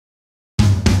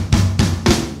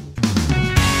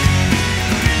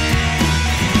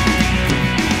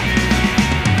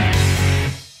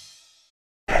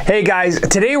Hey guys,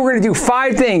 today we're going to do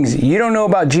 5 things you don't know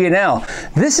about G&L.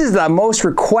 This is the most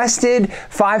requested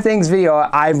 5 things video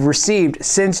I've received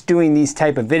since doing these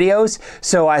type of videos.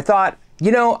 So I thought, you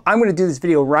know, I'm going to do this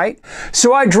video right.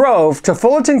 So I drove to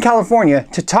Fullerton, California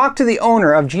to talk to the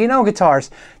owner of G&L Guitars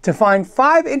to find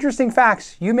 5 interesting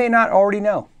facts you may not already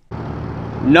know.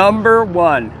 Number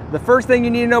 1, the first thing you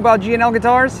need to know about G&L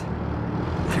Guitars?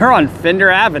 They're on Fender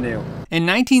Avenue. In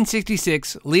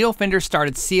 1966, Leo Fender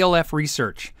started CLF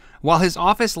Research, while his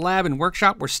office, lab, and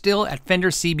workshop were still at Fender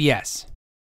CBS.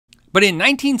 But in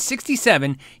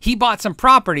 1967, he bought some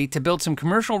property to build some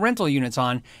commercial rental units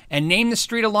on and named the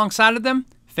street alongside of them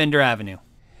Fender Avenue.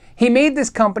 He made this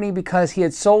company because he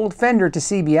had sold Fender to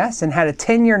CBS and had a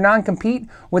 10-year non-compete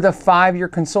with a 5-year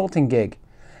consulting gig.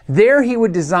 There he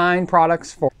would design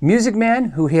products for Music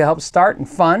Man, who he helped start and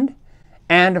fund,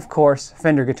 and of course,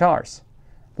 Fender Guitars.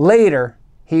 Later,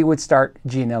 he would start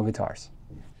G&L Guitars.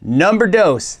 Number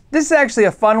 2. This is actually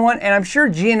a fun one, and I'm sure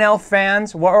G&L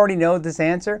fans will already know this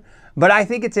answer, but I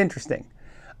think it's interesting.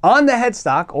 On the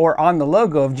headstock, or on the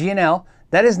logo of G&L,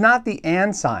 that is not the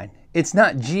and sign. It's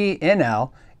not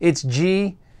G-N-L, it's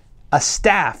G, a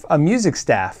staff, a music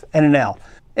staff, and an L.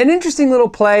 An interesting little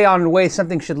play on the way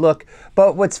something should look,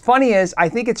 but what's funny is I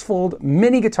think it's fooled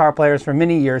many guitar players for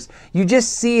many years. You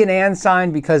just see an and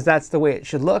sign because that's the way it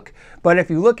should look, but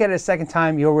if you look at it a second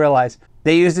time, you'll realize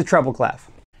they used a treble clef.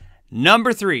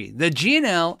 Number 3, the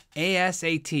G&L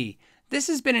ASAT. This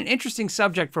has been an interesting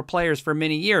subject for players for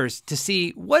many years to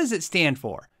see what does it stand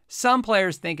for. Some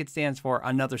players think it stands for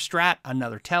another strat,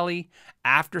 another telly,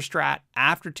 after strat,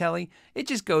 after telly. It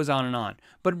just goes on and on.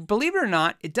 But believe it or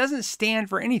not, it doesn't stand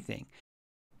for anything.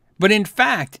 But in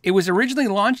fact, it was originally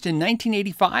launched in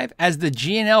 1985 as the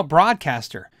G&L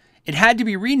Broadcaster. It had to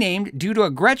be renamed due to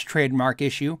a Gretsch trademark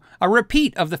issue, a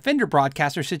repeat of the Fender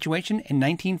Broadcaster situation in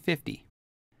 1950.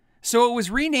 So it was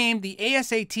renamed the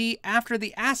ASAT after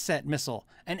the Asset missile,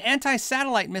 an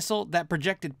anti-satellite missile that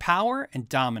projected power and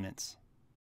dominance.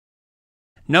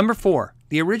 Number 4,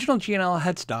 the original G&L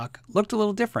headstock looked a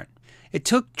little different. It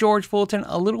took George Fullerton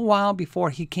a little while before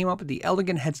he came up with the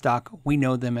elegant headstock we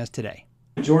know them as today.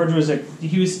 George was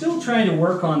still trying to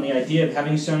work on the idea of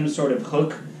having some sort of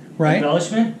hook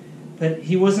embellishment, but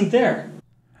he wasn't there.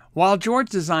 While George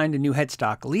designed a new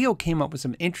headstock, Leo came up with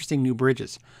some interesting new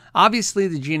bridges. Obviously,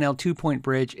 the G&L 2-point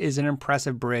bridge is an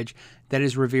impressive bridge that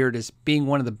is revered as being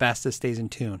one of the best that stays in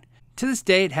tune. To this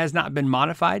day, it has not been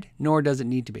modified, nor does it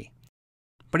need to be.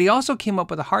 But he also came up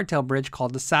with a hardtail bridge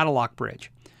called the saddle lock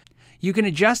bridge. You can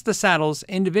adjust the saddles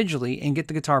individually and get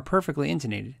the guitar perfectly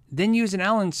intonated, then use an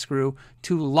Allen screw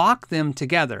to lock them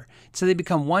together so they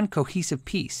become one cohesive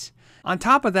piece. On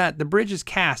top of that, the bridge is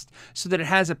cast so that it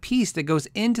has a piece that goes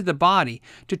into the body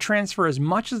to transfer as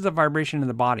much as the vibration in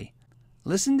the body.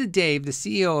 Listen to Dave, the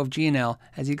CEO of G&L,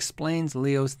 as he explains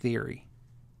Leo's theory.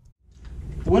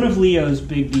 One of Leo's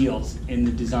big deals in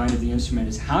the design of the instrument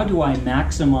is how do I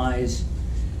maximize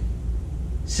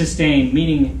sustain,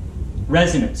 meaning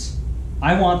resonance.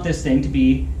 I want this thing to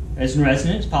be as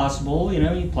resonant as possible. You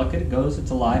know, you pluck it, it goes, it's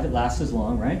alive, it lasts as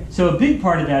long, right? So a big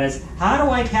part of that is how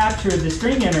do I capture the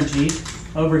string energy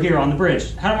over here on the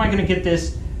bridge? How am I going to get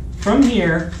this from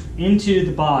here into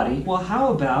the body? Well,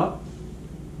 how about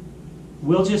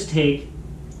we'll just take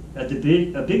a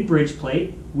big bridge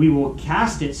plate, we will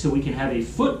cast it so we can have a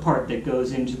foot part that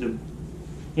goes into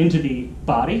the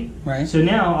body. Right. So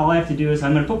now all I have to do is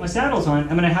I'm going to put my saddles on.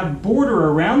 I'm going to have border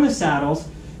around the saddles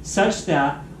such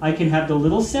that I can have the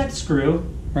little set screw,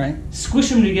 squish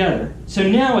them together. So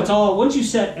now it's all, once you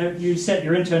set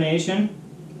your intonation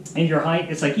and your height,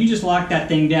 it's like you just lock that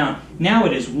thing down. Now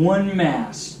it is one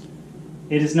mass.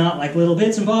 It is not like little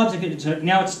bits and bobs.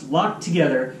 Now it's locked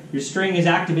together. Your string is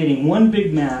activating one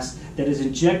big mass that is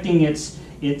injecting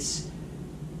its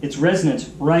resonance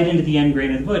right into the end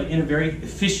grain of the wood in a very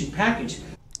efficient package.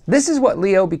 This is what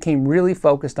Leo became really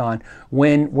focused on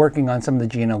when working on some of the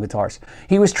G&L guitars.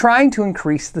 He was trying to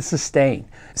increase the sustain,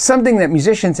 something that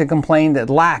musicians had complained that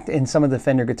lacked in some of the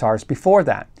Fender guitars before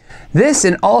that. This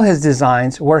and all his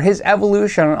designs were his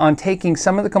evolution on taking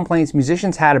some of the complaints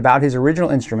musicians had about his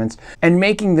original instruments and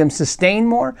making them sustain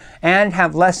more and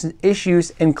have less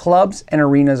issues in clubs and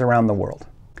arenas around the world.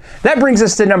 That brings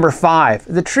us to number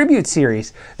 5, the Tribute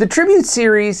Series. The Tribute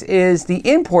Series is the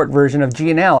import version of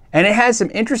G&L, and it has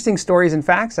some interesting stories and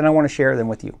facts, and I want to share them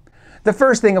with you. The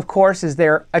first thing, of course, is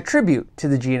they're a tribute to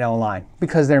the G&L line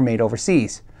because they're made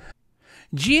overseas.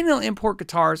 G&L import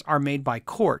guitars are made by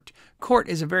Cort. Cort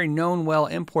is a very known, well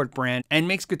import brand and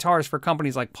makes guitars for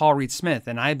companies like Paul Reed Smith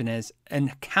and Ibanez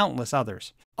and countless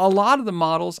others. A lot of the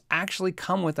models actually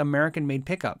come with American-made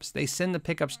pickups. They send the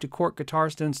pickups to Cort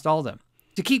Guitars to install them.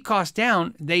 To keep costs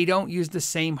down, they don't use the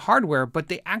same hardware, but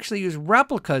they actually use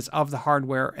replicas of the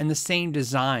hardware and the same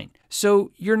design.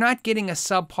 So you're not getting a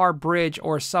subpar bridge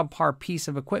or a subpar piece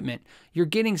of equipment. You're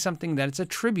getting something that is a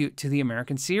tribute to the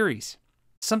American series.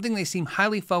 Something they seem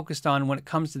highly focused on when it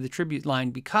comes to the tribute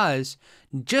line, because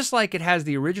just like it has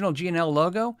the original G&L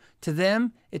logo, to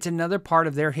them, it's another part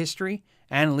of their history,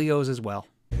 and Leo's as well.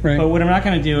 Right. But what I'm not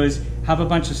going to do is have a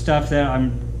bunch of stuff that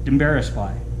I'm embarrassed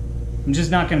by. I'm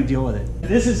just not going to deal with it.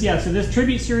 This is, so this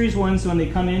Tribute Series ones, when they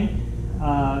come in,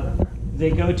 they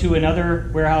go to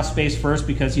another warehouse space first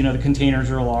because, the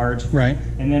containers are large. Right.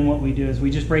 And then what we do is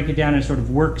we just break it down in sort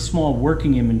of small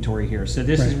working inventory here. So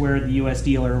this is where the U.S.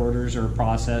 dealer orders are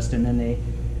processed, and then they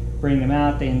bring them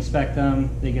out, they inspect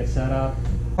them, they get set up.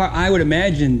 I would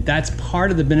imagine that's part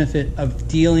of the benefit of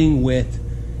dealing with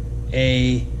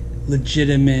a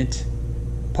legitimate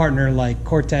partner like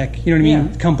Cortec, you know what I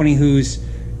mean? Company who's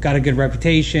got a good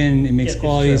reputation, it makes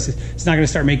qualities. It's not going to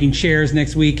start making chairs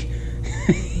next week.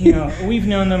 We've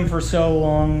known them for so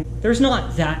long. There's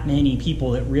not that many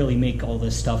people that really make all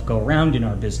this stuff go around in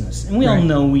our business. And we all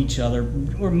know each other,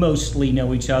 or mostly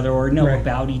know each other, or know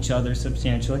about each other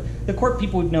substantially. The Corp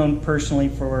people we've known personally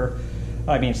for,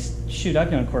 I've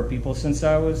known Corp people since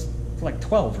I was like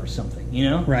 12 or something,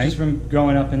 Just from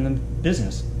growing up in the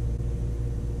business.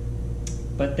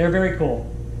 But they're very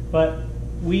cool. But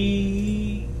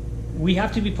we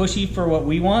have to be pushy for what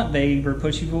we want. They were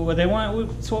pushy for what they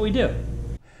want. It's what we do.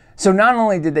 So not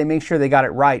only did they make sure they got it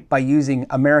right by using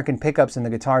American pickups in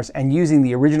the guitars and using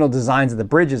the original designs of the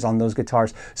bridges on those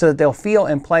guitars so that they'll feel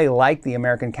and play like the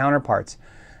American counterparts,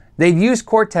 they've used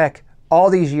Cortec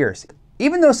all these years.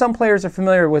 Even though some players are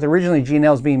familiar with originally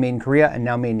G&Ls being made in Korea and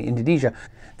now made in Indonesia,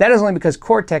 that is only because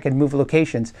Cortec had moved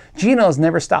locations. G&Ls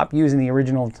never stopped using the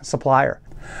original supplier.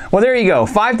 Well, there you go.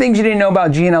 5 things you didn't know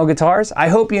about G&L guitars. I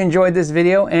hope you enjoyed this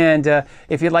video, and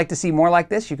if you'd like to see more like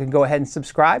this, you can go ahead and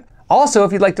subscribe. Also,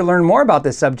 if you'd like to learn more about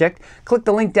this subject, click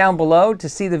the link down below to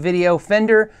see the video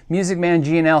Fender, Music Man,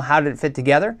 G&L, How Did It Fit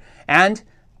Together? And,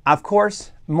 of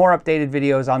course, more updated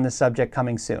videos on this subject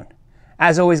coming soon.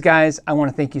 As always, guys, I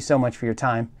want to thank you so much for your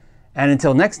time. And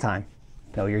until next time,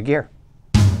 know your gear.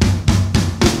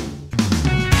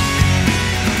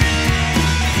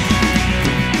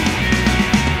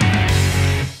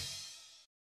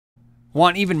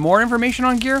 Want even more information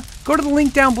on gear? Go to the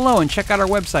link down below and check out our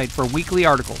website for weekly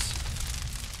articles.